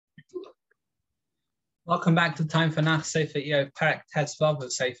Welcome back to Time for Nach Sefer Iyov Perek Tezvav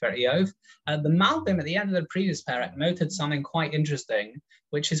of Sefer Iyov. The Malbim at the end of the previous Perek noted something quite interesting,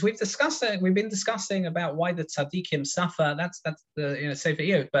 which is we've been discussing about why the tzaddikim suffer. That's the Sefer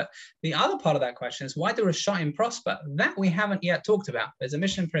Iyov. But the other part of that question is why do Rishayim prosper? That we haven't yet talked about. There's a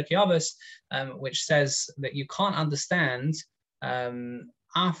mission for Iyov which says that you can't understand lo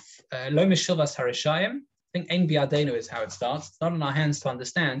mishilvas harishayim. I think Ein Biadenu is how it starts. It's not in our hands to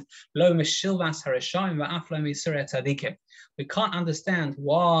understand. Lo mishilvas harishayim va'af lo misura tzadikim. We can't understand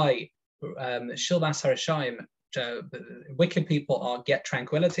why shilvas harishayim, wicked people get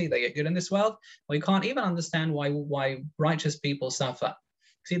tranquility, they get good in this world. We can't even understand why righteous people suffer.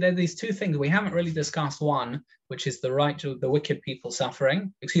 See, there are these two things we haven't really discussed. One, which is the wicked people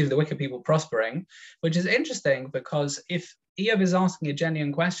the wicked people prospering, which is interesting because if Iyov is asking a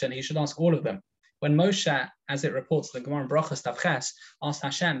genuine question, he should ask all of them. When Moshe, as it reports in the Gemara in Brachas Tavches, asked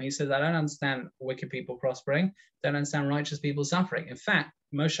Hashem, he says, I don't understand wicked people prospering, don't understand righteous people suffering. In fact,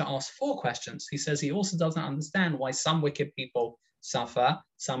 Moshe asked 4 questions. He says he also doesn't understand why some wicked people suffer,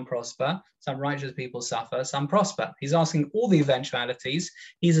 some prosper, some righteous people suffer, some prosper. He's asking all the eventualities.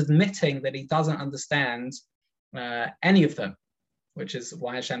 He's admitting that he doesn't understand any of them, which is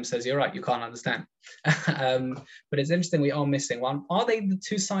why Hashem says, you're right, you can't understand. But it's interesting, we are missing one. Are they the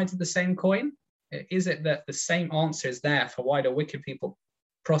two sides of the same coin? Is it that the same answer is there for why do wicked people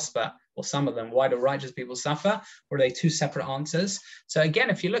prosper, or some of them, why do righteous people suffer, or are they two separate answers? So again,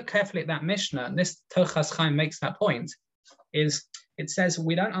 if you look carefully at that Mishnah, and this Tochas Chaim makes that point, is it says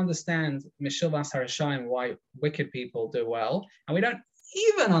we don't understand Mishilvas Harashayim, why wicked people do well, and we don't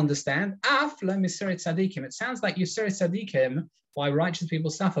even understand Af lo Misurat Tzadikim. It sounds like Yisurat Tzadikim, why righteous people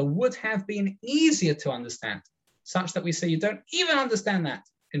suffer, would have been easier to understand, such that we say you don't even understand that.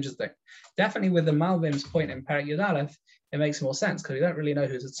 Interesting. Definitely with the Malbim's point in Perek Yud Aleph, it makes more sense because we don't really know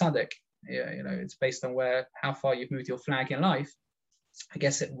who's a tzaddik. It's based on how far you've moved your flag in life. I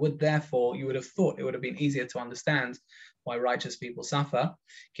guess it would therefore, you would have thought it would have been easier to understand why righteous people suffer,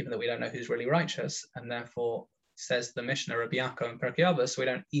 given that we don't know who's really righteous, and therefore, says the Mishnah Rabbi Yaakov in Perek Yavah, so we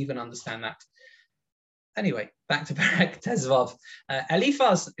don't even understand that. Anyway, back to Perek Tezvav.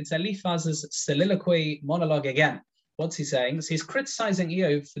 It's Eliphaz's soliloquy monologue again. What's he saying? So he's criticizing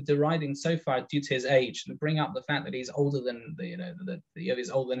Iyov for deriding so far due to his age, and bring up the fact that he's older than Iyov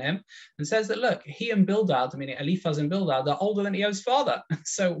is older than him, and says that look, he and Bildad, meaning Eliphaz and Bildad, are older than Iyov's father.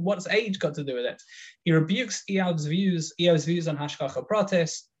 So what's age got to do with it? He rebukes Iyov's views on Hashgacha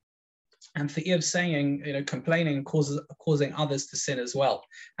Pratis, and for Iyov saying, complaining causing others to sin as well.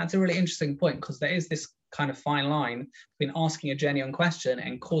 That's a really interesting point because there is this kind of fine line between asking a genuine question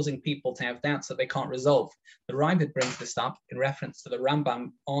and causing people to have doubts that they can't resolve. The Ravid brings this up in reference to the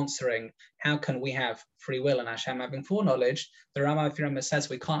Rambam answering, how can we have free will and Hashem having foreknowledge? The Rambam says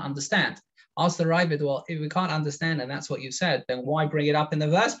we can't understand. Ask the Ravid, well, if we can't understand and that's what you said, then why bring it up in the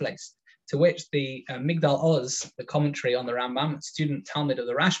first place? To which the Migdal Oz, the commentary on the Rambam, student Talmud of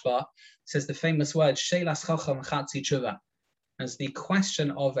the Rashba, says the famous word, Sheilas Chacham Chatzi Tshuva. As the question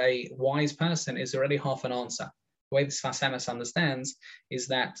of a wise person is already half an answer. The way the Sfas Emes understands is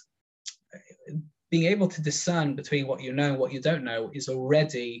that being able to discern between what you know and what you don't know is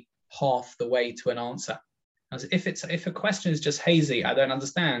already half the way to an answer. As if a question is just hazy, I don't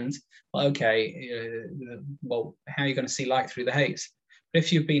understand, well, okay, well, how are you going to see light through the haze? But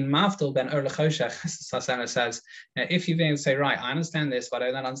if you've been mavdil ben ur lechoshech, as the Sfas Emes says, if you've been able to say, right, I understand this, but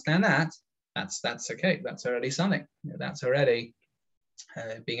I don't understand that, that's okay. That's already something. That's already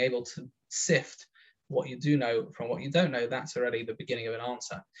being able to sift what you do know from what you don't know. That's already the beginning of an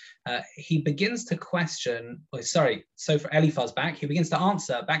answer. He begins to question. So for Eliphaz he begins to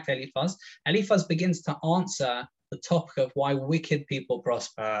answer back to Eliphaz. Eliphaz begins to answer the topic of why wicked people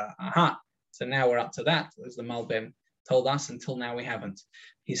prosper. So now we're up to that, as the Malbim told us. Until now we haven't.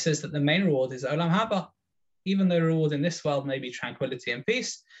 He says that the main reward is Olam Haba. Even though the reward in this world may be tranquility and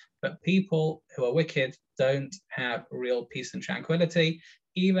peace, but people who are wicked don't have real peace and tranquility,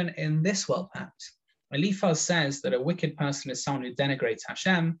 even in this world, perhaps. Eliphaz says that a wicked person is someone who denigrates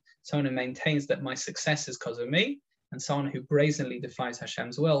Hashem, someone who maintains that my success is because of me, and someone who brazenly defies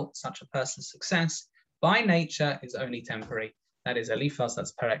Hashem's will. Such a person's success, by nature, is only temporary. That is Eliphaz,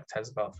 that's Perek Tezvav.